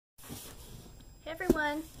Hey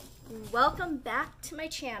everyone, welcome back to my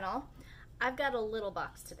channel. I've got a little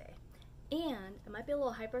box today, and it might be a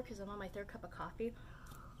little hyper because I'm on my third cup of coffee.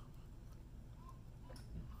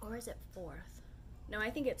 Or is it fourth? No, I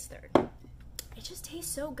think it's third. It just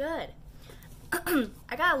tastes so good.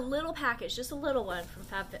 I got a little package, just a little one from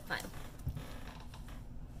FabFitFun.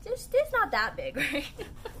 It's not that big, right?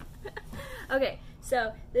 Okay,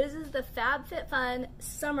 so this is the FabFitFun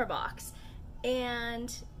summer box,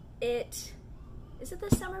 and is it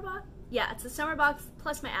the summer box? Yeah, it's the summer box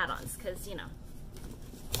plus my add-ons, because, you know,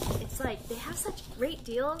 it's like they have such great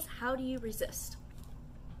deals. How do you resist?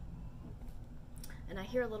 And I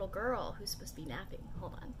hear a little girl who's supposed to be napping.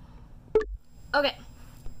 Hold on. Okay.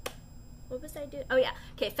 What was I doing? Oh yeah.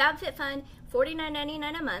 Okay, FabFitFun,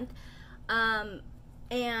 $49.99 a month.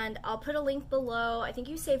 And I'll put a link below. I think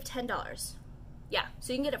you save $10. Yeah,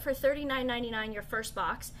 so you can get it for $39.99 your first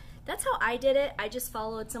box. That's how I did it. I just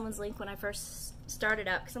followed someone's link when I first started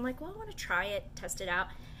up because I'm like, well, I want to try it, test it out.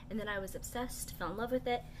 And then I was obsessed, fell in love with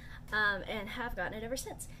it, and have gotten it ever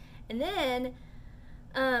since. And then,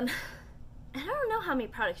 I don't know how many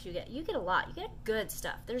products you get. You get a lot. You get good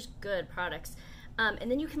stuff. There's good products.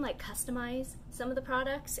 And then you can like customize some of the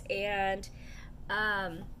products, and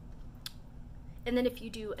then if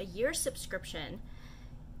you do a year subscription,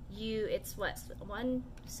 it's what, $179?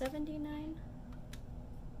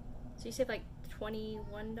 So you save like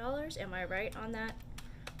 $21. Am I right on that?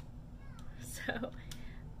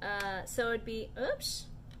 So it'd be, oops.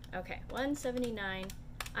 Okay, $179.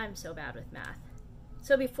 I'm so bad with math.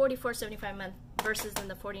 So it'd be $44.75 a month versus in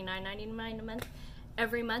the $49.99 a month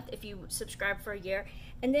every month if you subscribe for a year.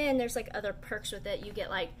 And then there's like other perks with it. You get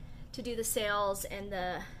like to do the sales and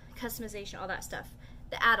the customization, all that stuff.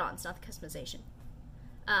 The add-ons, not the customization.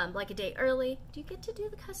 Like a day early. Do you get to do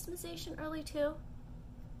the customization early too?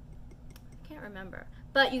 I can't remember.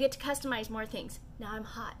 But you get to customize more things. Now I'm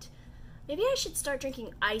hot. Maybe I should start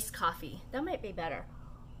drinking iced coffee. That might be better.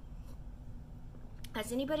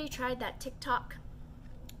 Has anybody tried that TikTok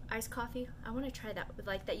iced coffee? I want to try that with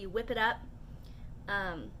like that you whip it up.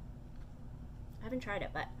 I haven't tried it,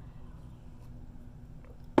 but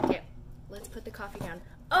okay, let's put the coffee down.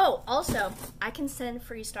 Oh, also, I can send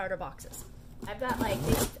free starter boxes. I've got like,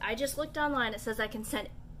 I just looked online, it says I can send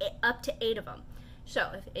up to 8 of them.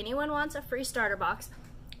 So if anyone wants a free starter box,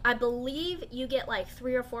 I believe you get like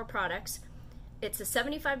 3 or 4 products. It's a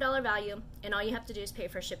 $75 value, and all you have to do is pay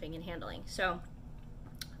for shipping and handling. So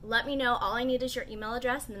let me know. All I need is your email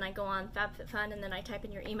address, and then I go on FabFitFun, and then I type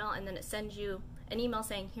in your email, and then it sends you an email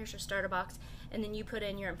saying, here's your starter box, and then you put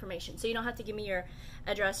in your information. So you don't have to give me your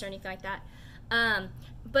address or anything like that.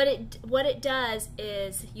 But what it does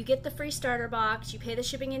is you get the free starter box, you pay the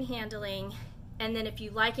shipping and handling, and then if you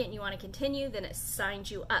like it and you want to continue, then it signs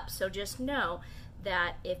you up. So just know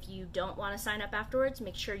that if you don't want to sign up afterwards,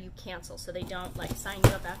 make sure you cancel so they don't like sign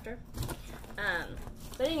you up after.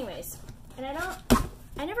 But anyways, and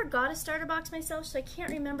I never got a starter box myself, so I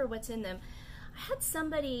can't remember what's in them. I had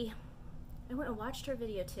somebody, I went and watched her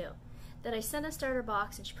video too, that I sent a starter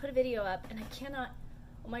box and she put a video up, and I cannot,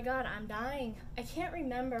 oh my god, I'm dying. I can't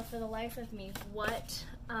remember for the life of me what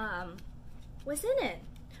was in it.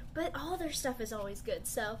 But all their stuff is always good,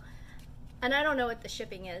 so, and I don't know what the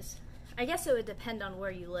shipping is. I guess it would depend on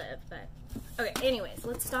where you live, but, okay, anyways,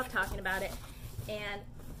 let's stop talking about it, and,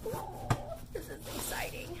 oh, this is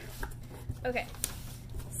exciting. Okay,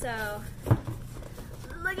 so,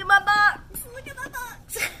 look at my box, look at my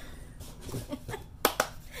box.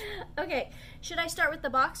 Okay, should I start with the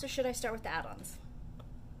box or should I start with the add-ons?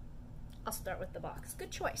 I'll start with the box.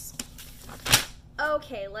 Good choice.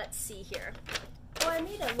 Okay, let's see here. Oh, I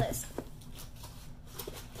made a list. I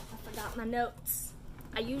forgot my notes.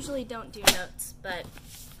 I usually don't do notes, but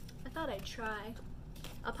I thought I'd try.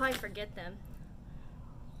 I'll probably forget them.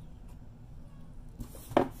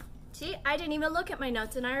 See, I didn't even look at my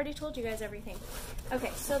notes, and I already told you guys everything.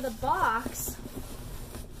 Okay, so the box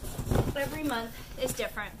every month is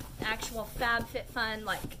different. Actual FabFitFun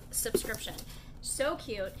like subscription. So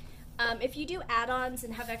cute. If you do add-ons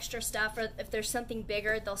and have extra stuff, or if there's something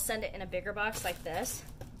bigger, they'll send it in a bigger box like this.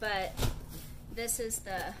 But this is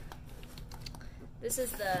the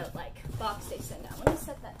like box they send out. Let me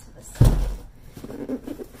set that to the side.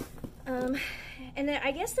 And then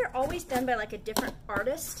I guess they're always done by like a different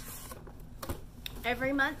artist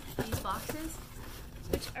every month, these boxes,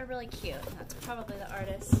 which are really cute. That's probably the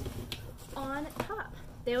artist on top.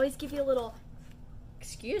 They always give you a little,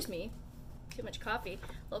 excuse me, too much coffee,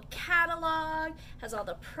 little catalog, has all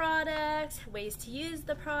the products, ways to use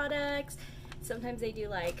the products. Sometimes they do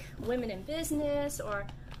like women in business, or,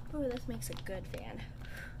 ooh, this makes a good fan.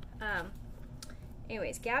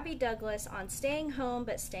 Anyways, Gabby Douglas on staying home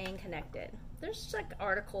but staying connected. There's just like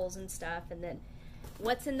articles and stuff, and then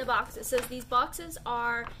what's in the box. It says these boxes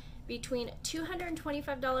are between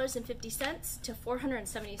 $225.50 to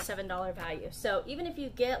 $477 value. So even if you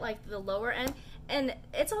get like the lower end, and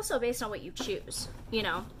it's also based on what you choose, you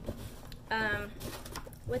know.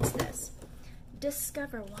 What's this?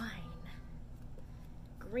 Discover Wine.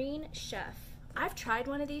 Green Chef. I've tried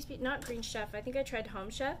one of these, not Green Chef, I think I tried Home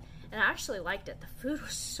Chef, and I actually liked it. The food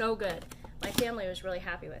was so good. My family was really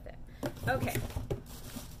happy with it. Okay,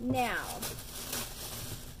 now,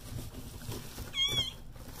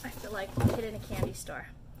 I feel like a kid in a candy store.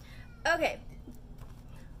 Okay.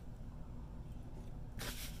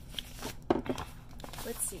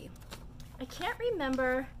 Let's see. I can't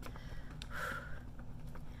remember.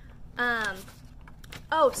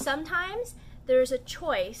 Oh, sometimes there's a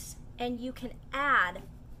choice and you can add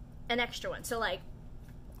an extra one. So like,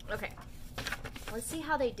 okay, let's see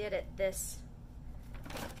how they did it this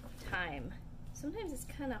time. Sometimes it's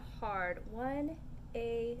kind of hard. 1,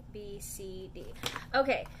 A, B, C, D.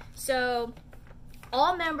 Okay, so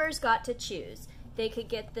all members got to choose. They could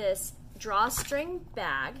get this drawstring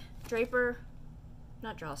bag,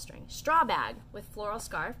 straw bag with floral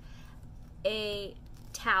scarf, a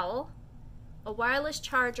towel, a wireless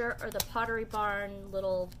charger, or the Pottery Barn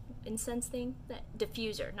little incense thing, that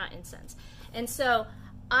diffuser, not incense. And so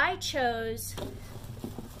I chose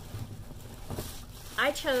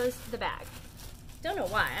the bag. Don't know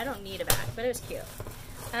why. I don't need a bag, but it was cute.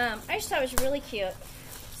 I just thought it was really cute.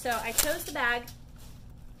 So I chose the bag.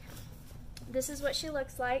 This is what she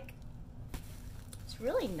looks like. It's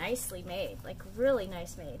really nicely made, like really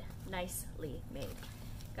nicely made.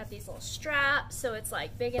 Got these little straps, so it's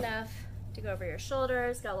like big enough to go over your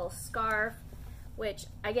shoulders. Got a little scarf, which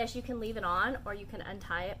I guess you can leave it on, or you can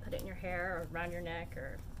untie it, put it in your hair or around your neck,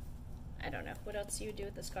 or I don't know what else you would do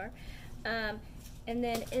with the scarf. And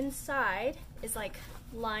then inside is like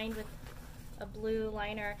lined with a blue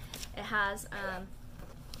liner. It has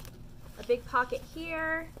a big pocket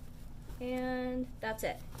here, and that's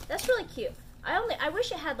it. That's really cute. I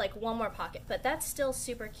wish it had like one more pocket, but that's still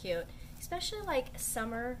super cute, especially like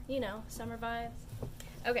summer, you know, summer vibes.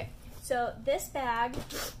 Okay, so this bag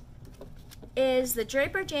is the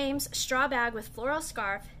Draper James straw bag with floral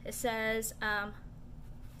scarf. It says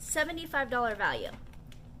 $75 value.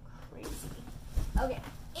 Crazy. Okay,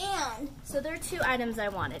 and so there are 2 items I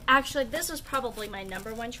wanted. Actually, this was probably my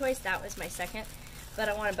 #1 choice. That was my second, but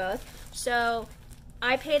I wanted both. So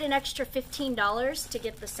I paid an extra $15 to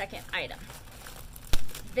get the second item.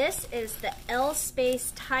 This is the L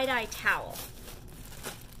Space tie-dye towel.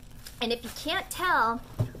 And if you can't tell,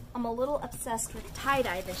 I'm a little obsessed with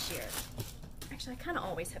tie-dye this year. Actually, I kind of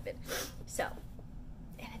always have been. So,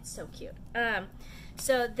 and it's so cute.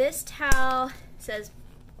 So this towel says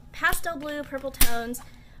pastel blue, purple tones,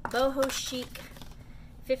 boho chic,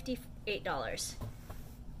 $58.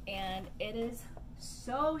 And it is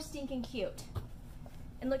so stinking cute.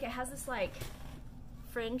 And look, it has this like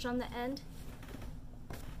fringe on the end.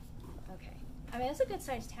 Okay. I mean, it's a good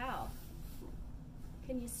sized towel.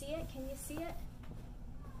 Can you see it? Can you see it?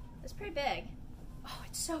 It's pretty big. Oh,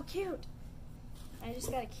 it's so cute. I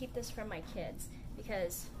just gotta keep this from my kids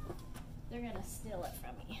because they're gonna steal it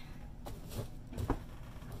from me.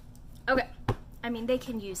 Okay. I mean, they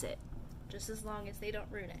can use it just as long as they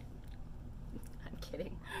don't ruin it. I'm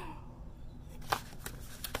kidding.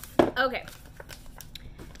 Okay.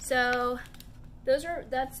 So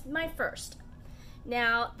that's my first.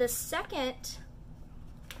 Now the second,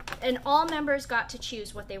 and all members got to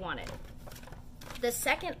choose what they wanted. The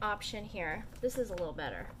second option here, this is a little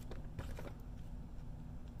better.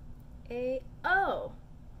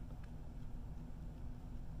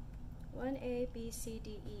 1A, B, C,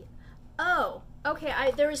 D, E. Oh,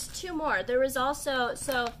 okay, there was 2 more. There was also,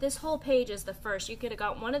 so this whole page is the first. You could have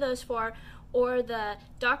got one of those 4, or the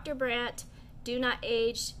Dr. Brandt Do Not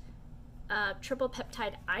Age Triple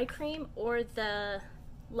Peptide Eye Cream, or the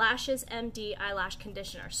Lashes MD Eyelash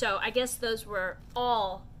Conditioner. So I guess those were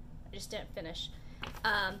all, I just didn't finish.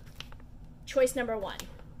 Choice #1.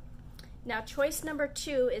 Now choice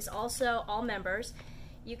 #2 is also all members.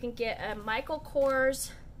 You can get a Michael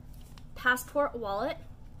Kors Passport wallet,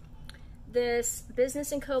 this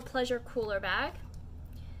Business & Co. Pleasure Cooler bag,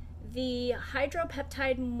 the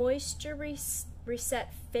Hydropeptide Moisture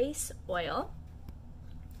Reset Face Oil,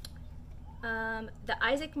 the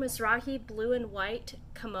Isaac Mizrahi blue and white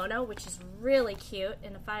kimono, which is really cute,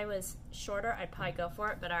 and if I was shorter I'd probably go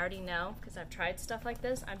for it, but I already know because I've tried stuff like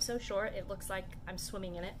this. I'm so short it looks like I'm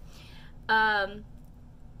swimming in it.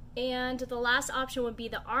 And the last option would be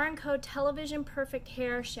the R&Co Television Perfect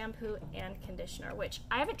Hair Shampoo and Conditioner, which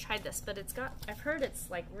I haven't tried this, but I've heard it's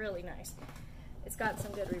like really nice. It's got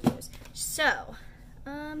some good reviews. So,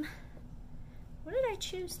 what did I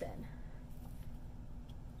choose then?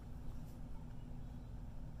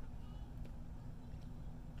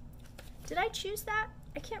 Did I choose that?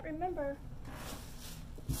 I can't remember.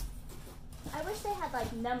 I wish they had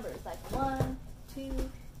like numbers, like 1, 2,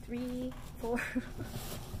 3, 4.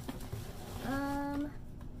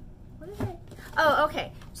 What did I? Oh,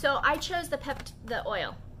 okay. So I chose the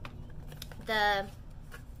oil, the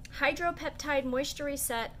Hydropeptide Moisture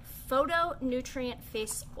Reset Photo Nutrient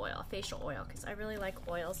Facial Oil, because I really like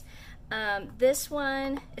oils. This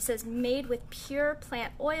one, it says made with pure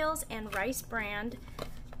plant oils and rice bran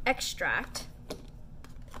extract.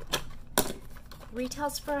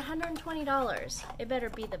 Retails for $120. It better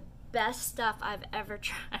be the best stuff I've ever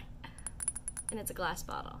tried. And it's a glass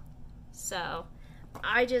bottle. So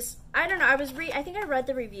I don't know, I think I read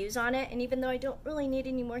the reviews on it, and even though I don't really need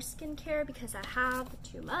any more skincare because I have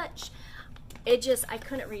too much, I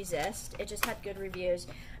couldn't resist. It just had good reviews.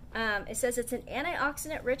 It says it's an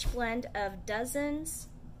antioxidant rich blend of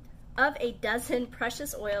a dozen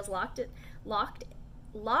precious oils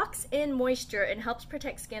locks in moisture and helps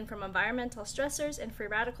protect skin from environmental stressors and free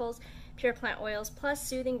radicals, pure plant oils, plus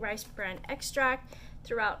soothing rice bran extract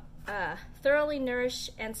throughout thoroughly nourish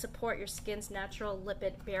and support your skin's natural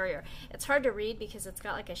lipid barrier. It's hard to read because it's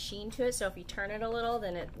got like a sheen to it, so if you turn it a little,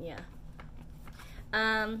 then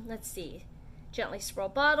let's see. Gently swirl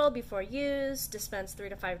bottle before use, dispense 3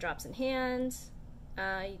 to 5 drops in hands.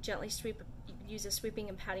 You gently use a sweeping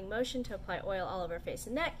and patting motion to apply oil all over face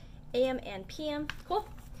and neck, AM and PM. Cool.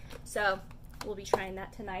 So we'll be trying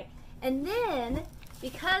that tonight. And then,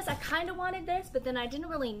 because I kind of wanted this, but then I didn't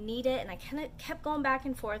really need it, and I kind of kept going back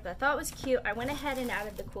and forth, I thought it was cute, I went ahead and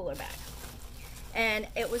added the cooler bag. And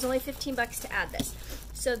it was only 15 bucks to add this.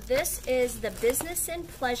 So this is the Business and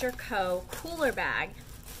Pleasure Co. cooler bag.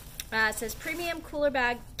 It says premium cooler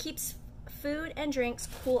bag, keeps food and drinks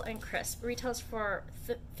cool and crisp. Retails for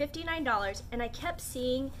 $59, and I kept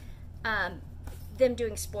seeing them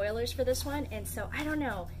doing spoilers for this one, and so I don't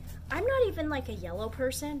know. I'm not even like a yellow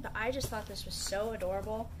person, but I just thought this was so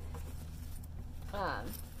adorable.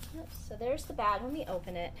 So there's the bag. Let me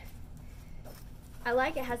open it. I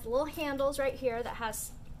like it. It has little handles right here that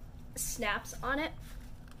has snaps on it,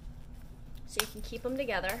 so you can keep them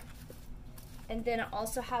together. And then it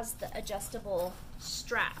also has the adjustable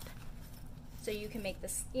strap, so you can make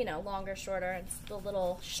this, longer, shorter. And it's the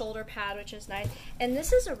little shoulder pad, which is nice. And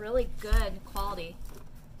this is a really good quality.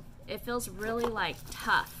 It feels really like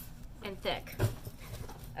tough and thick.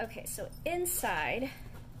 Okay, so inside,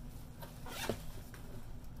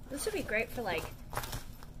 this would be great for like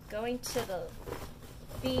going to the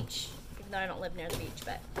beach, even though I don't live near the beach,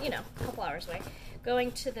 but a couple hours away.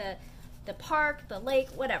 Going to the park, the lake,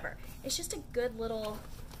 whatever. It's just a good little,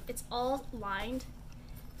 it's all lined.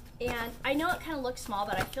 And I know it kind of looks small,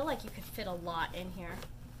 but I feel like you could fit a lot in here.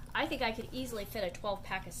 I think I could easily fit a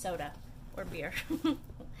 12-pack of soda or beer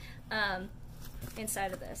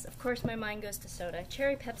inside of this. Of course, my mind goes to soda.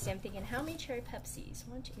 Cherry Pepsi. I'm thinking, how many Cherry Pepsis?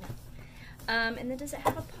 Why don't you know? And then does it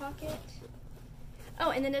have a pocket?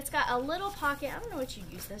 Oh, and then it's got a little pocket. I don't know what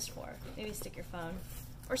you'd use this for. Maybe stick your phone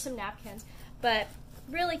or some napkins. But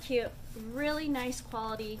really cute, really nice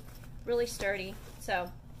quality, really sturdy.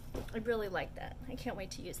 So I really like that. I can't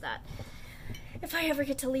wait to use that if I ever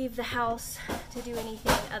get to leave the house to do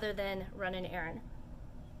anything other than run an errand.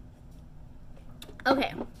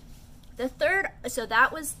 Okay, the third, so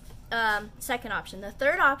that was second option. The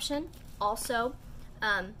third option, also,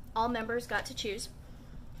 all members got to choose.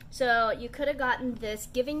 So you could have gotten this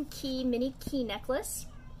Giving Key mini key necklace.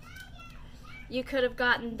 You could have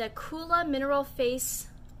gotten the Kula Mineral Face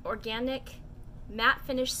Organic Matte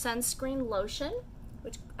Finish Sunscreen Lotion,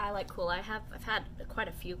 which I like Kula. I've had quite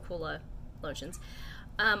a few Kula lotions.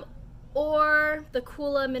 Or the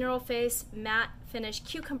Kula Mineral Face Matte Finish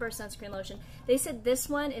Cucumber Sunscreen Lotion. They said this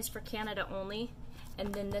one is for Canada only,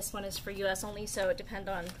 and then this one is for US only, so it depends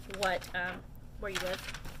on what where you live.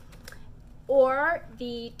 Or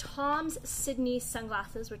the Tom's Sydney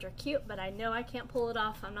sunglasses, which are cute, but I know I can't pull it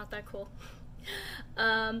off. I'm not that cool.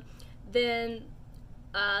 Then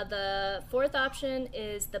the fourth option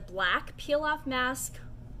is the black peel-off mask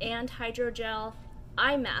and hydrogel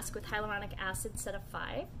eye mask with hyaluronic acid, set of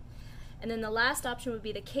 5. And then the last option would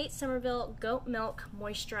be the Kate Somerville Goat Milk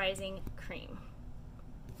Moisturizing Cream.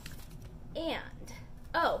 And,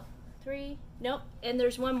 and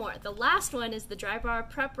there's one more. The last one is the Drybar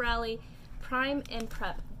Prep Rally Prime and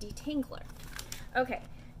Prep Detangler. Okay,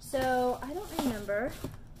 so I don't remember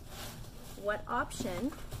what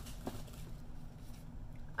option.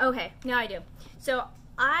 Okay, now I do. So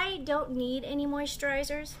I don't need any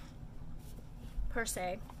moisturizers per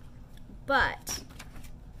se, but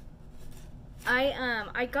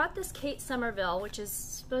I got this Kate Somerville, which is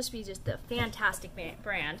supposed to be just a fantastic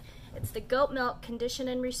brand. It's the Goat Milk Condition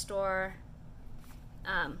and Restore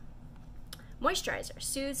moisturizer.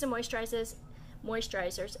 Soothes and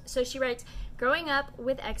moisturizers. So she writes, growing up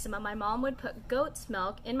with eczema, my mom would put goat's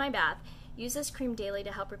milk in my bath. Use this cream daily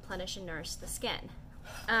to help replenish and nourish the skin.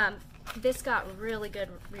 This got really good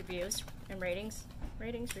reviews and ratings.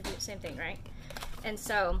 Reviews, same thing, right? And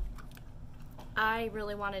so I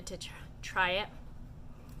really wanted to try it.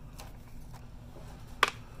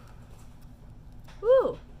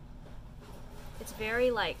 Woo! It's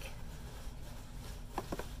very like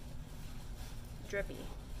drippy.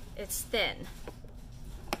 It's thin,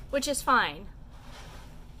 which is fine.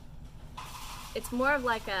 It's more of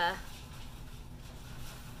like a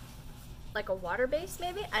water base,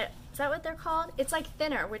 maybe? Is that what they're called? It's like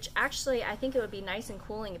thinner, which actually I think it would be nice and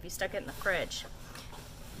cooling if you stuck it in the fridge.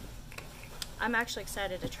 I'm actually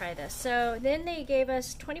excited to try this. So then they gave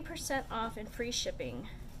us 20% off and free shipping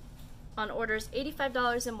on orders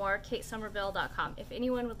 $85 and more, katesomerville.com. If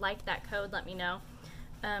anyone would like that code, let me know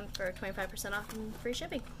for 25% off and free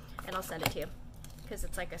shipping, and I'll send it to you because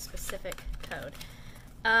it's like a specific code.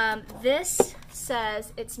 This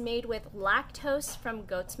says it's made with lactose from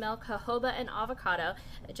goat's milk, jojoba, and avocado.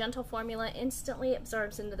 A gentle formula instantly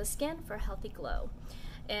absorbs into the skin for a healthy glow.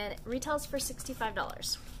 And it retails for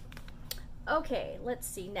 $65. Okay, let's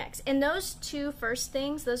see next. And those two first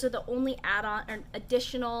things, those are the only add-on or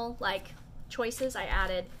additional like choices I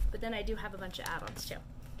added, but then I do have a bunch of add-ons too.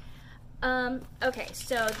 Okay,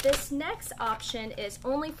 so this next option is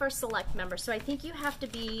only for select members. So I think you have to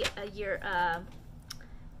be a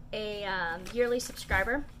yearly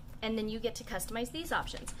subscriber, and then you get to customize these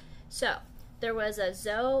options. So there was a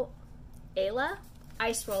Zoela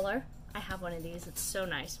ice roller. I have one of these. It's so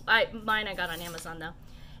nice. Mine I got on Amazon though.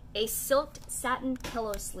 A silked satin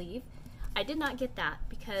pillow sleeve. I did not get that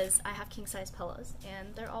because I have king size pillows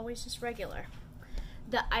and they're always just regular.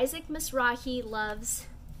 The Isaac Mizrahi Loves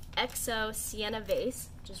XO Sienna vase,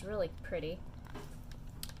 which is really pretty.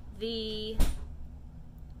 The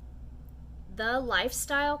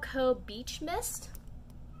Lifestyle Co. Beach Mist.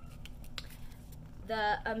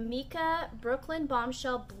 The Amika Brooklyn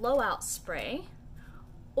Bombshell Blowout Spray.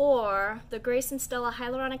 Or the Grace and Stella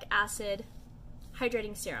Hyaluronic Acid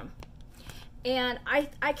Hydrating Serum. And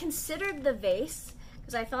I considered the vase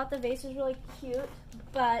because I thought the vase was really cute,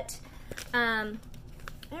 but I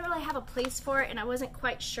didn't really have a place for it and I wasn't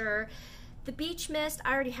quite sure. The beach mist,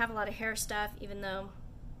 I already have a lot of hair stuff, even though,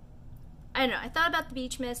 I don't know, I thought about the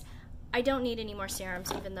beach mist. I don't need any more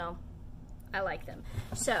serums, even though I like them.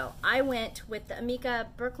 So I went with the Amika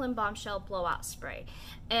Brooklyn Bombshell Blowout Spray.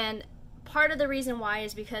 And part of the reason why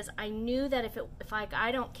is because I knew that if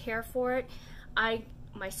I don't care for it,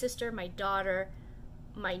 my sister, my daughter,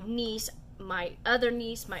 my niece, my other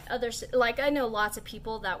niece, like I know lots of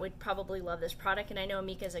people that would probably love this product, and I know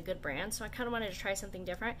Amika is a good brand, so I kind of wanted to try something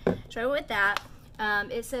different. So I went with that.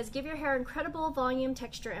 It says, give your hair incredible volume,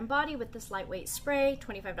 texture, and body with this lightweight spray,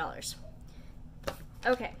 $25.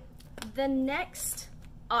 Okay, the next,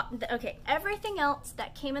 okay, everything else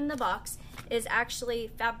that came in the box is actually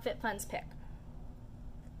FabFitFun's pick.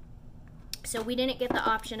 So we didn't get the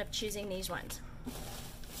option of choosing these ones.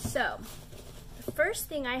 So the first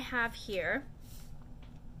thing I have here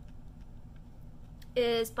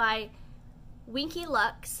is by Winky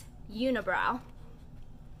Lux Unibrow.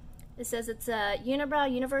 It says it's a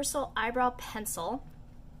Unibrow Universal Eyebrow Pencil.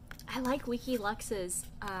 I like Winky Lux's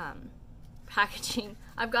packaging.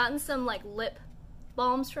 I've gotten some like lip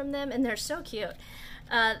balms from them and they're so cute.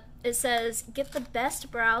 It says, get the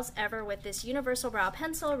best brows ever with this universal brow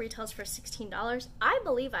pencil. Retails for $16. I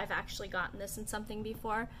believe I've actually gotten this in something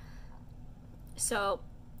before. So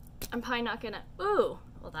I'm probably not gonna, ooh,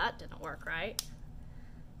 well that didn't work right.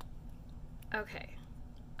 Okay.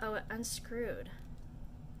 Oh, it unscrewed.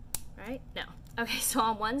 Right? No. Okay, so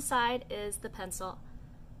on one side is the pencil.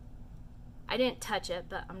 I didn't touch it,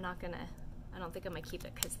 but I don't think I'm gonna keep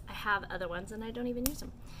it because I have other ones and I don't even use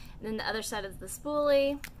them. And then the other side is the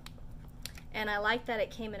spoolie. And I like that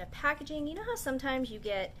it came in a packaging. You know how sometimes you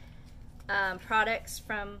get products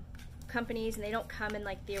from companies and they don't come in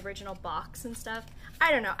like the original box and stuff?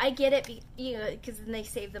 I don't know. I get it, because then they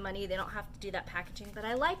save the money. They don't have to do that packaging. But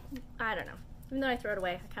I don't know. Even though I throw it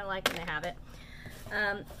away, I kind of like when they have it.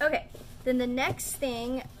 Okay. Then the next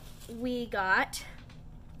thing we got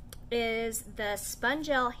is the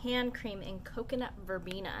Spongel Hand Cream in Coconut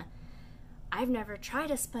Verbena. I've never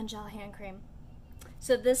tried a sponge gel hand cream.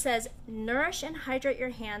 So this says, nourish and hydrate your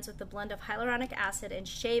hands with a blend of hyaluronic acid and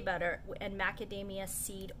shea butter and macadamia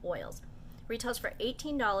seed oils. Retails for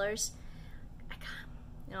 $18.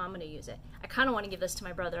 I'm going to use it. I kind of want to give this to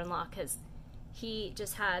my brother-in-law because he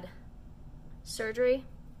just had surgery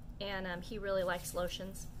and he really likes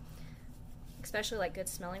lotions, especially like good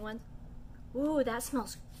smelling ones. Ooh, that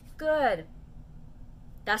smells good.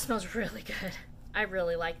 That smells really good. I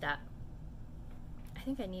really like that. I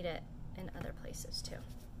think I need it in other places too.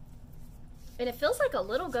 And it feels like a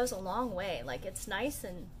little goes a long way. Like it's nice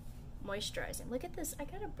and moisturizing. Look at this. I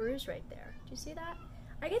got a bruise right there. Do you see that?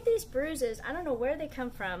 I get these bruises. I don't know where they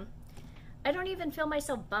come from. I don't even feel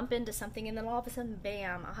myself bump into something and then all of a sudden,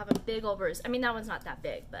 bam, I'll have a big old bruise. I mean, that one's not that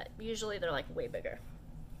big, but usually they're like way bigger.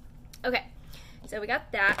 Okay, so we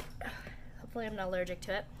got that. Hopefully I'm not allergic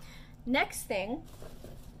to it. Next thing.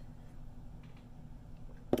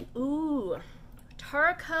 Ooh,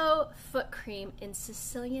 Taraco foot cream in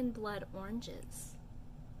Sicilian blood oranges.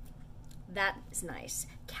 That is nice.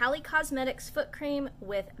 Cali Cosmetics foot cream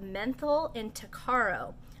with menthol and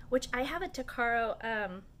Takaro, which I have a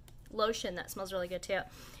Takaro lotion that smells really good too.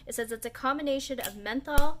 It says it's a combination of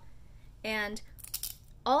menthol and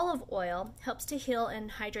olive oil, helps to heal and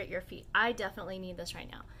hydrate your feet. I definitely need this right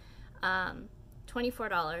now.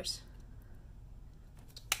 $24.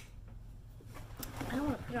 I don't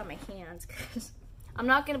want to put it on my hands because I'm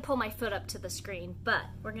not going to pull my foot up to the screen, but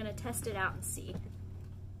we're going to test it out and see.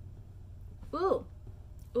 Ooh,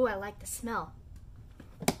 ooh, I like the smell.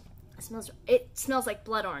 It smells like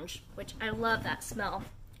blood orange, which I love that smell.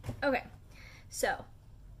 Okay, so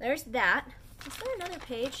there's that. Is there another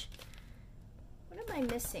page? What am I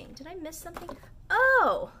missing? Did I miss something?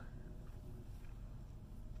 Oh!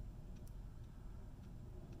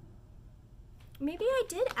 Maybe I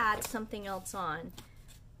did add something else on.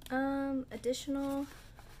 Additional.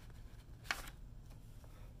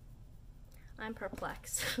 I'm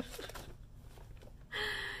perplexed.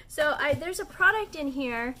 So there's a product in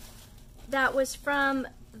here that was from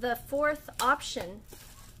the 4th option,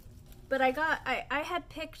 but I had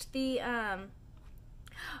picked the,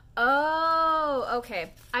 oh,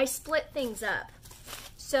 okay. I split things up.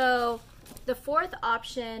 So the 4th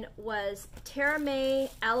option was Terramay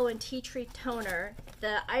Aloe and Tea Tree Toner,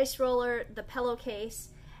 the ice roller, the pillowcase.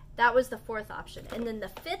 That was the 4th option. And then the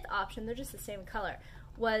 5th option, they're just the same color,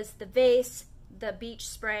 was the vase, the beach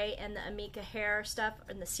spray, and the Amika hair stuff,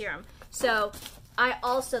 and the serum. So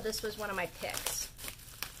this was one of my picks.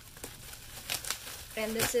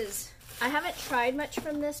 And this is, I haven't tried much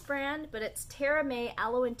from this brand, but it's Terramay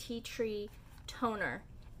Aloe and Tea Tree Toner.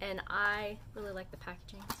 And I really like the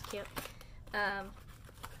packaging, it's cute.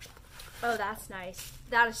 Oh, that's nice.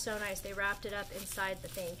 That is so nice. They wrapped it up inside the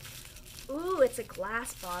thing. Ooh, it's a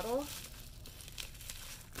glass bottle.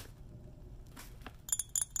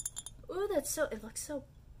 Ooh, it looks so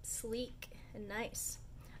sleek and nice.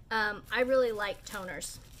 I really like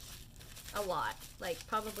toners a lot, like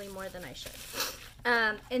probably more than I should.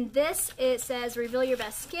 And this, it says, reveal your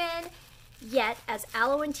best skin, yet as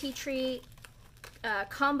aloe and tea tree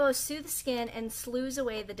combo soothe skin and slews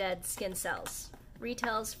away the dead skin cells.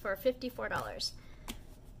 Retails for $54.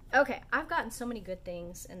 Okay, I've gotten so many good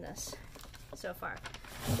things in this so far.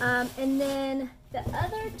 And then the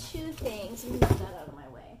other 2 things, let me move that out of my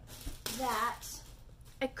way, that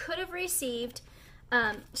I could have received.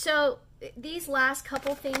 So these last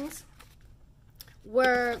couple things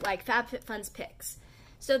were like FabFitFun's picks.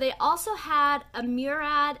 So they also had a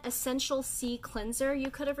Murad Essential C Cleanser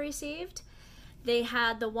you could have received. They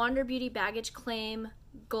had the Wander Beauty Baggage Claim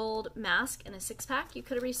Gold Mask in a 6-pack you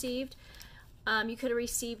could have received. You could have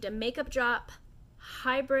received a Makeup Drop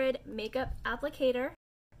Hybrid Makeup Applicator.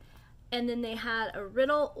 And then they had a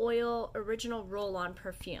Riddle Oil Original Roll-On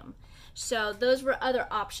Perfume. So those were other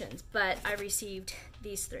options, but I received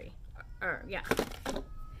these 3. Yeah.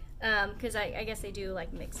 Because I guess they do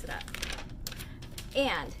like mix it up.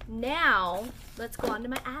 And now, let's go on to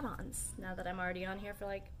my add-ons. Now that I'm already on here for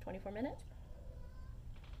like 24 minutes.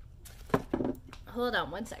 Hold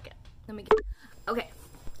on one second. Let me get, okay.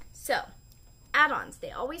 So, add-ons.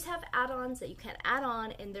 They always have add-ons that you can add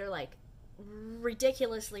on, and they're like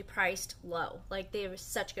ridiculously priced low. Like, they have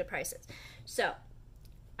such good prices. So,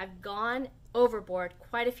 I've gone overboard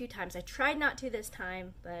quite a few times. I tried not to this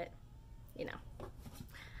time, but, you know.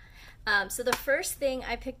 So, the first thing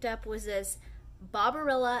I picked up was this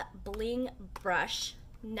Barbarella Bling Brush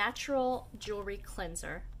Natural Jewelry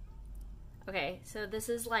Cleanser. Okay, so this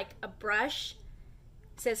is like a brush.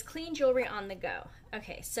 It says clean jewelry on the go.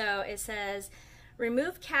 Okay, so it says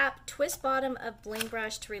Remove cap, twist bottom of bling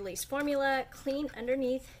brush to release formula, clean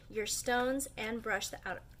underneath your stones, and brush the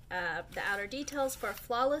outer details for a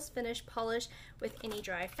flawless finish polish with any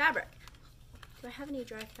dry fabric. Do I have any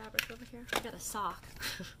dry fabric over here? I got a sock.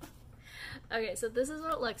 Okay, so this is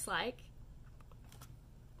what it looks like.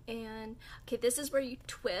 And, okay, this is where you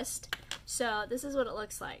twist. So this is what it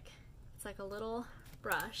looks like. It's like a little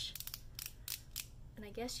brush. And I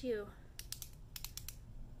guess you...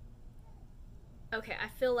 Okay, I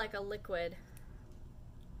feel like a liquid.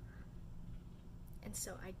 And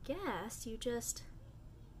so I guess you just...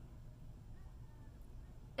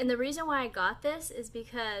 And the reason why I got this is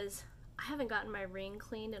because I haven't gotten my ring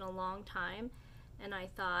cleaned in a long time. And I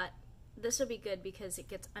thought this would be good because it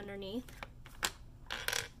gets underneath.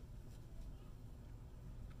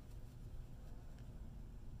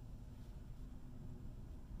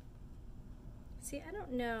 See, I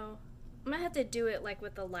don't know. I'm gonna have to do it like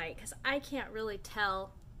with the light because I can't really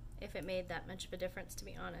tell if it made that much of a difference, to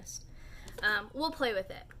be honest. We'll play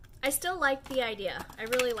with it. I still like the idea. I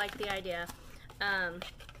really like the idea.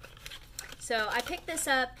 So I picked this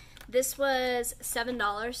up. This was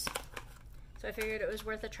 $7, so I figured it was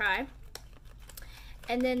worth a try.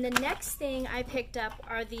 And then the next thing I picked up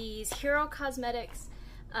are these Hero Cosmetics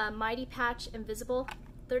Mighty Patch Invisible,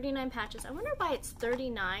 39 patches. I wonder why it's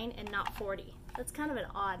 39 and not 40. That's kind of an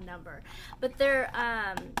odd number, but they're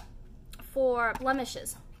for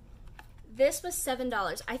blemishes. This was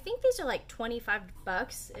 $7. I think these are like 25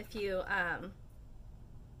 bucks if you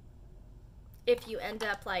end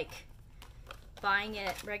up like buying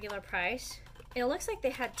it regular price. And it looks like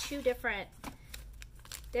they had two different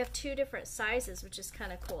sizes, which is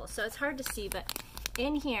kind of cool. So it's hard to see, but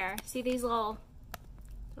in here, see these little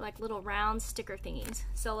round sticker thingies.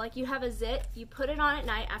 So like you have a zit, you put it on at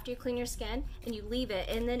night after you clean your skin and you leave it,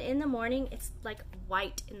 and then in the morning it's like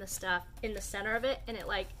white in the stuff in the center of it, and it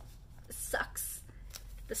like sucks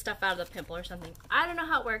the stuff out of the pimple or something. I don't know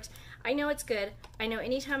how it works. I know it's good. I know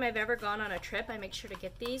anytime I've ever gone on a trip, I make sure to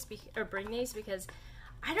get these or bring these because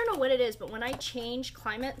I don't know what it is, but when I change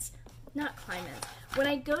when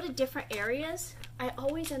I go to different areas, I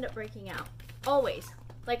always end up breaking out. Always.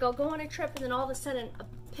 Like I'll go on a trip and then all of a sudden a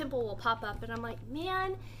pimple will pop up and I'm like,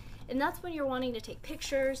 man. And that's when you're wanting to take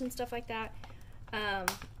pictures and stuff like that.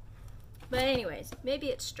 But anyways, maybe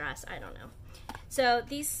it's stress. I don't know. So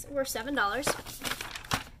these were $7.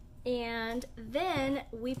 And then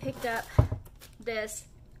we picked up this.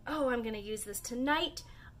 Oh, I'm going to use this tonight.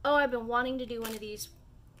 Oh, I've been wanting to do one of these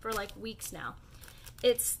for like weeks now.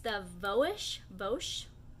 It's the Voish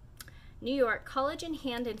New York Collagen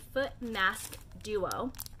Hand and Foot Mask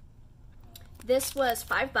Duo. This was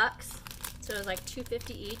 $5, so it was like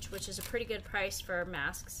 $2.50 each, which is a pretty good price for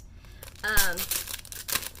masks.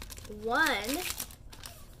 One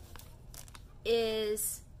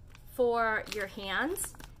is for your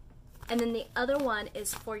hands, and then the other one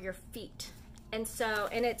is for your feet. And so,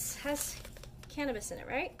 and it has cannabis in it,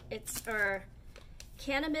 right? It's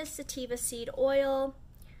cannabis sativa seed oil,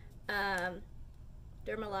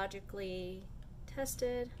 dermatologically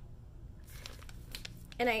tested.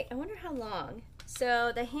 And I wonder how long.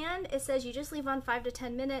 So the hand, it says you just leave on 5 to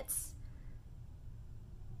 10 minutes.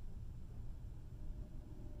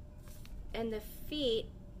 And the feet,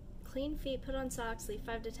 clean feet, put on socks, leave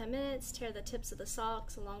 5 to 10 minutes, tear the tips of the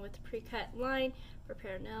socks along with the pre-cut line,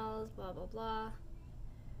 prepare nails, blah, blah, blah.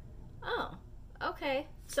 Oh, okay.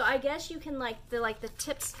 So I guess you can the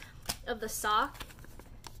tips of the sock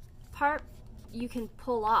part, you can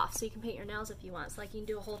pull off so you can paint your nails if you want. So like you can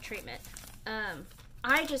do a whole treatment.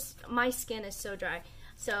 My skin is so dry.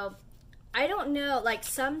 So I don't know, like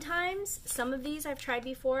sometimes, some of these I've tried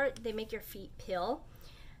before, they make your feet peel.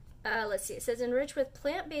 Let's see, it says enriched with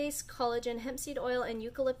plant-based collagen, hemp seed oil, and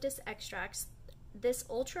eucalyptus extracts. This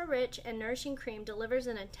ultra-rich and nourishing cream delivers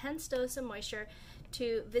an intense dose of moisture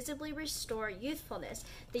to visibly restore youthfulness.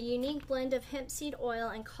 The unique blend of hemp seed oil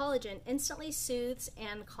and collagen instantly soothes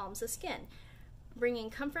and calms the skin, bringing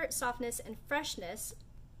comfort, softness, and freshness.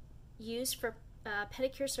 Used for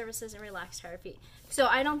pedicure services and relaxed tired feet. So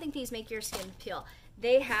I don't think these make your skin peel.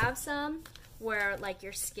 They have some where like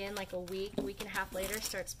your skin like a week and a half later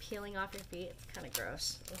starts peeling off your feet. It's kind of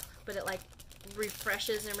gross. Ugh. But it like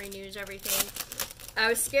refreshes and renews everything. I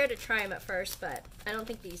was scared to try them at first, but I don't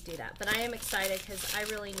think these do that. But I am excited because I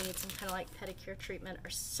really need some kind of like pedicure treatment or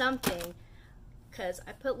something, because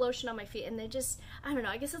I put lotion on my feet and they just, I don't know,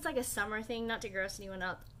 I guess it's like a summer thing, not to gross anyone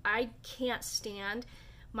out. I can't stand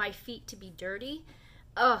my feet to be dirty.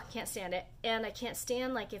 Oh, can't stand it. And I can't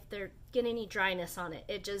stand like if they're getting any dryness on it.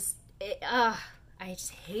 I just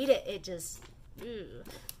hate it. It just,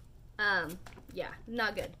 yeah,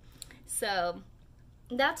 not good. So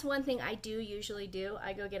that's one thing I do usually do.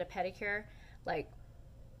 I go get a pedicure like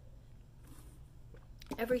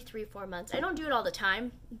every 3-4 months. I don't do it all the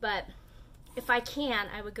time, but if I can,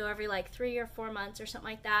 I would go every like 3 or 4 months or something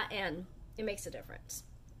like that, and it makes a difference.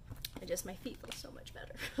 My feet feel so much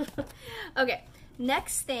better. Okay,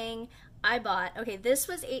 next thing I bought, okay, this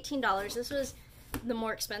was $18. This was the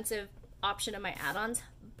more expensive option of my add-ons,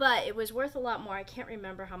 but it was worth a lot more. I can't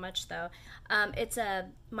remember how much though. It's a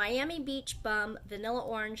Miami Beach Bum Vanilla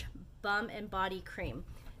Orange Bum and Body Cream.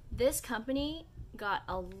 This company got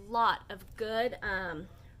a lot of good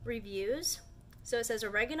reviews. So it says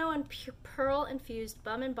oregano and pearl infused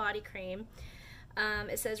bum and body cream.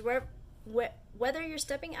 It says whether you're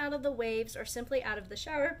stepping out of the waves or simply out of the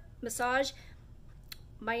shower, massage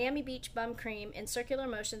Miami Beach Bum Cream in circular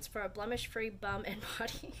motions for a blemish-free bum and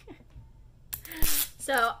body.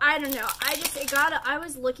 So I don't know. I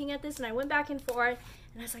was looking at this and I went back and forth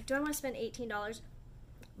and I was like, do I want to spend $18?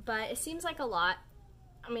 But it seems like a lot.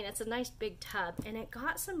 I mean, it's a nice big tub, and it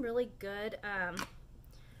got some really good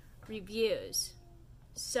reviews.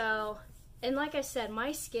 So, and like I said,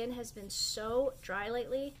 my skin has been so dry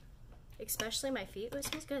lately, especially my feet. Oh, it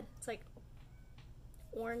smells good. It's like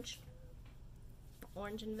orange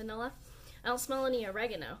and vanilla. I don't smell any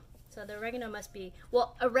oregano, so the oregano must be,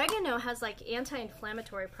 well, oregano has like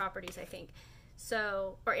anti-inflammatory properties, I think.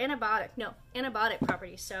 So, or antibiotic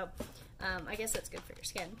properties. So, I guess that's good for your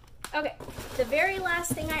skin. Okay, the very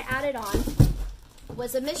last thing I added on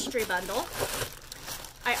was a mystery bundle.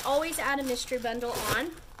 I always add a mystery bundle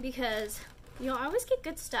on because, you know, I always get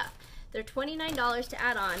good stuff. They're $29 to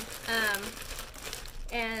add on,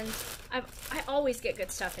 and I always get good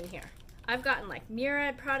stuff in here. I've gotten like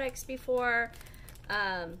Murad products before.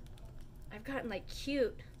 I've gotten like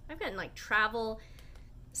travel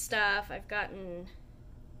stuff. I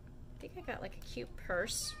think I got like a cute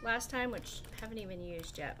purse last time, which I haven't even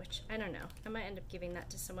used yet, which I don't know. I might end up giving that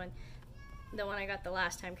to someone, the one I got the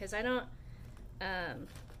last time, because I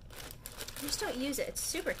just don't use it. It's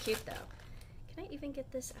super cute though. Can I even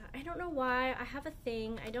get this out? I don't know why. I have a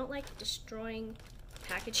thing. I don't like destroying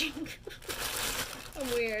packaging. I'm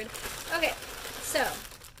weird. Okay, so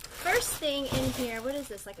first thing in here, what is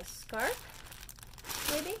this, like a scarf,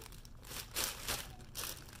 maybe?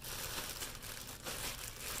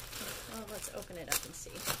 Well, let's open it up and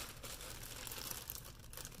see.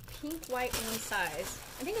 Pink, white, one size.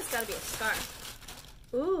 I think it's gotta be a scarf.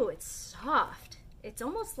 Ooh, it's soft. It's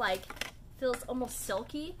almost like, feels almost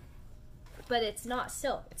silky, but it's not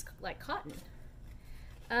silk. It's like cotton.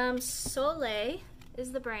 Soleil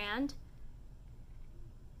is the brand.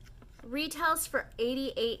 Retails for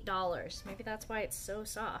 $88. Maybe that's why it's so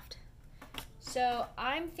soft. So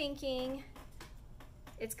I'm thinking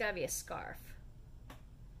it's gotta be a scarf.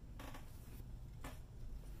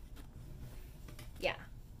 Yeah.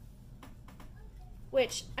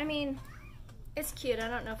 Which, I mean, it's cute. I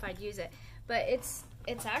don't know if I'd use it, but it's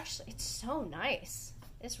so nice.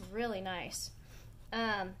 It's really nice.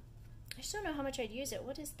 I just don't know how much I'd use it.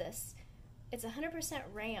 What is this? It's 100%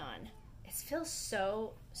 rayon. It feels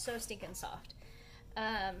so stinking soft.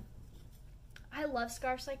 I love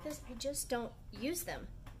scarves like this. I just don't use them.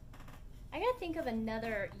 I gotta think of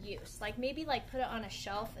another use. Like maybe like put it on a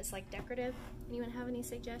shelf as like decorative. Anyone have any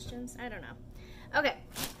suggestions? I don't know. Okay,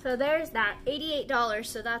 so there's that. $88,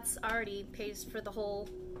 so that's already pays for the whole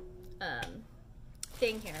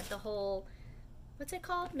thing here. The whole, what's it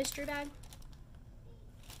called? Mystery bag?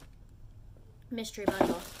 Mystery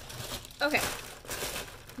bundle. Okay.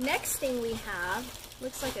 Next thing we have,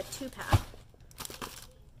 looks like a 2-pack,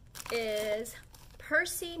 is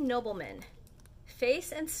Percy Nobleman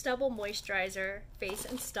Face and Stubble Moisturizer, Face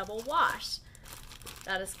and Stubble Wash.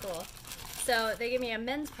 That is cool. So they give me a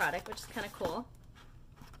men's product, which is kind of cool.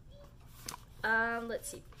 Let's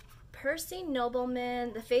see. Percy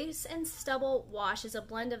Nobleman, the Face and Stubble Wash is a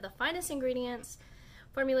blend of the finest ingredients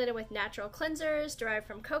formulated with natural cleansers derived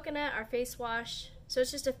from coconut. Our face wash, so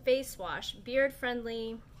it's just a face wash, beard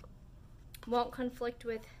friendly, won't conflict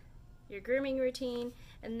with your grooming routine.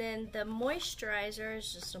 And then the moisturizer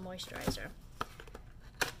is just a moisturizer.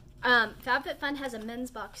 FabFitFun has a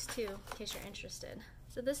men's box too, in case you're interested.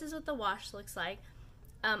 So this is what the wash looks like.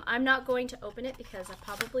 I'm not going to open it because I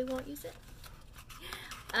probably won't use it.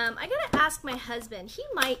 I gotta ask my husband. He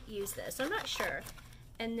might use this. I'm not sure.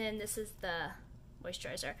 And then this is the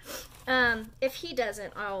moisturizer. If he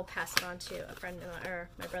doesn't, I'll pass it on to a friend or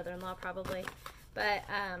my brother-in-law probably. But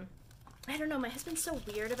I don't know. My husband's so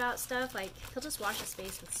weird about stuff. Like he'll just wash his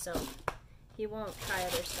face with soap. He won't try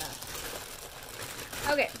other stuff.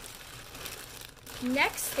 Okay.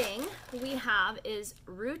 Next thing we have is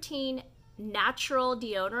Routine Natural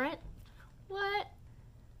Deodorant. What?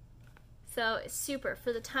 So super,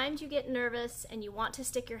 for the times you get nervous and you want to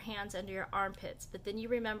stick your hands under your armpits, but then you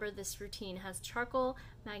remember this routine has charcoal,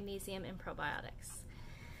 magnesium, and probiotics.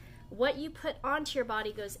 What you put onto your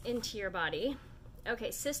body goes into your body. Okay,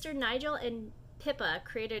 Sister Nigel and Pippa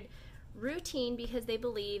created routine because they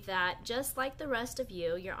believe that just like the rest of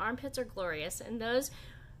you, your armpits are glorious and those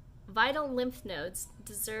vital lymph nodes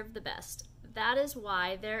deserve the best. That is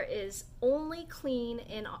why there is only clean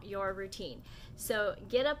in your routine. So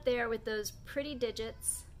get up there with those pretty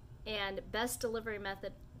digits and best delivery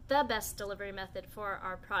method, the best delivery method for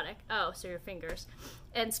our product. Oh, so your fingers.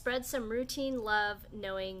 And spread some routine, love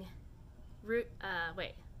knowing,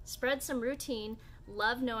 spread some routine,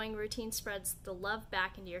 love knowing routine spreads the love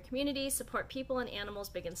back into your community. Support people and animals,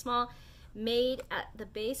 big and small. Made at the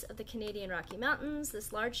base of the Canadian Rocky Mountains,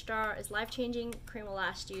 this large jar is life-changing. Cream will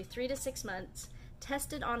last you 3 to 6 months.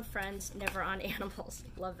 Tested on friends, never on animals.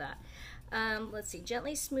 Love that. Let's see.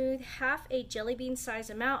 Gently smooth half a jelly bean size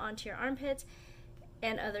amount onto your armpits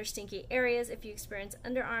and other stinky areas. If you experience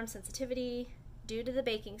underarm sensitivity due to the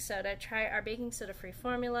baking soda, try our baking soda free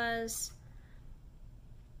formulas.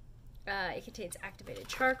 It contains activated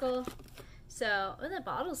charcoal. So, oh, the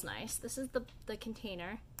bottle's nice. This is the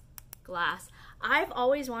container. Glass. I've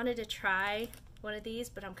always wanted to try one of these,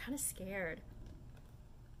 but I'm kind of scared.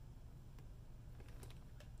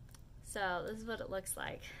 So this is what it looks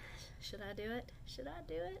like. Should I do it? Should I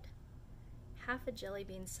do it? Half a jelly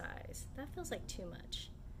bean size. That feels like too much.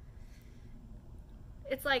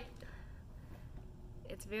 It's like,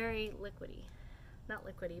 it's very liquidy. Not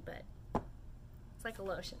liquidy, but it's like a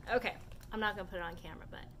lotion. Okay, I'm not gonna put it on camera,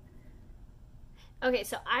 but okay,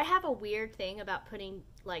 so I have a weird thing about putting,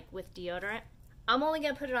 like, with deodorant. I'm only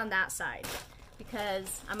going to put it on that side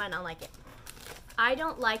because I might not like it. I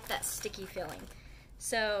don't like that sticky feeling.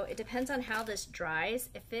 So it depends on how this dries.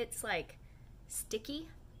 If it's, like, sticky,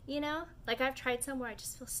 you know? Like, I've tried some where I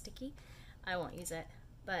just feel sticky. I won't use it.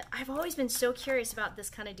 But I've always been so curious about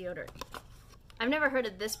this kind of deodorant. I've never heard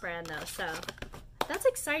of this brand, though, so that's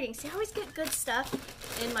exciting. See, I always get good stuff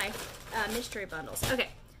in my mystery bundles. Okay.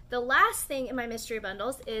 The last thing in my mystery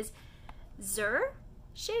bundles is Zur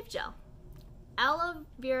Shave Gel. Aloe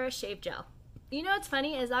Vera Shave Gel. You know what's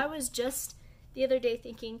funny is I was just the other day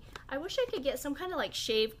thinking, I wish I could get some kind of like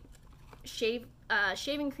shaving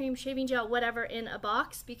cream, shaving gel, whatever in a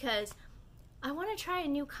box because I want to try a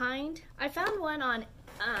new kind. I found one on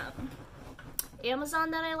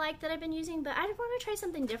Amazon that I like that I've been using, but I want to try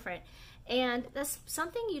something different. And that's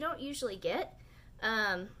something you don't usually get.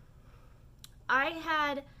 I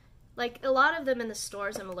had like a lot of them in the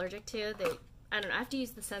stores I'm allergic to. I don't know, I have to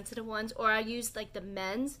use the sensitive ones, or I use like the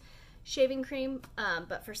men's shaving cream,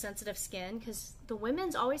 but for sensitive skin, because the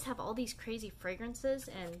women's always have all these crazy fragrances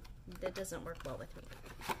and that doesn't work well with me.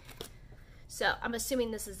 So I'm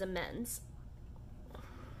assuming this is a men's.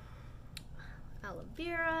 Aloe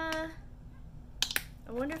vera.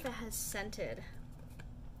 I wonder if it has scented.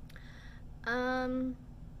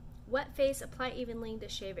 Wet face, apply evenly to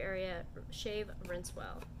shave area, shave, rinse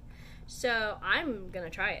well. So I'm gonna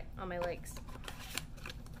try it on my legs.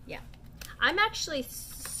 Yeah, I'm actually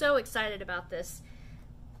so excited about this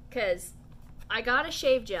because I got a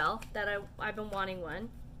shave gel that I've been wanting one.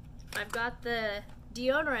 I've got the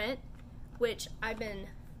deodorant, which I've been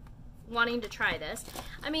wanting to try this.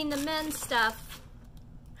 I mean, the men's stuff,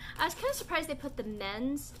 I was kind of surprised they put the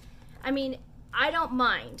men's. I mean, I don't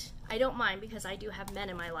mind because I do have men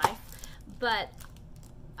in my life, but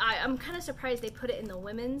I'm kind of surprised they put it in the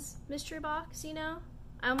women's mystery box, you know?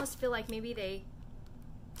 I almost feel like maybe they,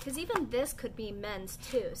 because even this could be men's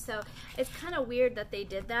too, so it's kind of weird that they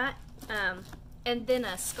did that. And then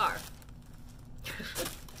a scarf.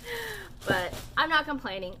 But I'm not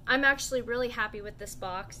complaining. I'm actually really happy with this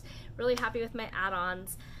box, really happy with my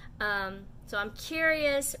add-ons. So I'm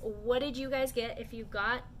curious, what did you guys get if you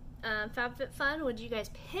got FabFitFun? What did you guys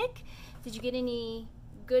pick? Did you get any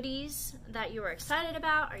goodies that you were excited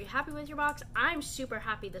about? Are you happy with your box? I'm super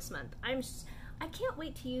happy this month. I can't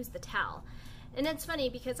wait to use the towel. And it's funny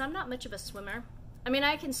because I'm not much of a swimmer. I mean,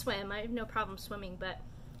 I can swim. I have no problem swimming, but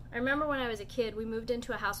I remember when I was a kid, we moved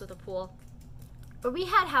into a house with a pool. Or we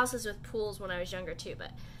had houses with pools when I was younger too,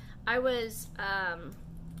 but I was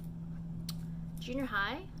junior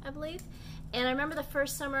high, I believe. And I remember the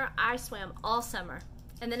first summer, I swam all summer.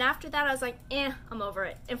 And then after that, I was like, I'm over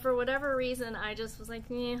it. And for whatever reason, I just was like,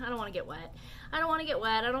 I don't want to get wet. I don't want to get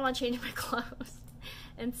wet. I don't want to change my clothes.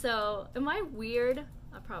 And so, am I weird?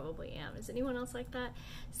 I probably am. Is anyone else like that?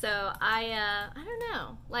 So, I don't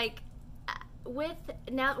know. Like,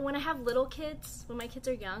 now, when I have little kids, when my kids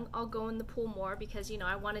are young, I'll go in the pool more because, you know,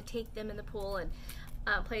 I want to take them in the pool and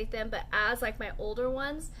play with them. But as, like, my older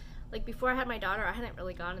ones, Like before I had my daughter, I hadn't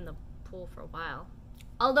really gone in the pool for a while.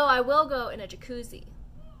 Although I will go in a jacuzzi,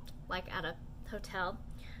 like at a hotel.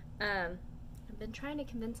 I've been trying to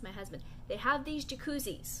convince my husband. They have these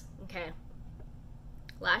jacuzzis, okay?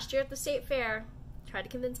 Last year at the state fair, tried to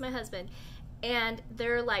convince my husband, and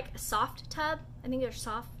they're like a soft tub. I think they're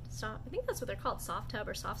soft, I think that's what they're called, soft tub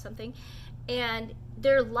or soft something. And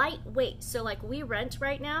they're lightweight, so like we rent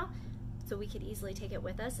right now, so we could easily take it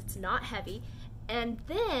with us. It's not heavy. And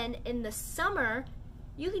then in the summer,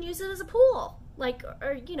 you can use it as a pool, like,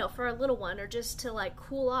 or you know, for a little one, or just to like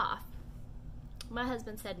cool off. My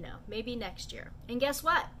husband said no, maybe next year. And guess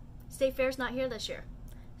what? State Fair's not here this year.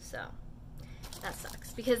 So that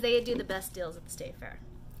sucks because they do the best deals at the State Fair.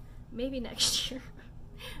 Maybe next year.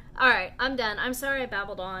 All right, I'm done. I'm sorry I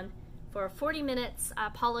babbled on for 40 minutes. I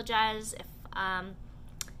apologize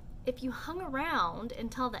if you hung around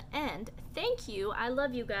until the end. Thank you. I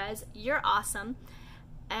love you guys. You're awesome.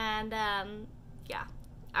 And yeah.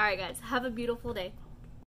 All right, guys. Have a beautiful day.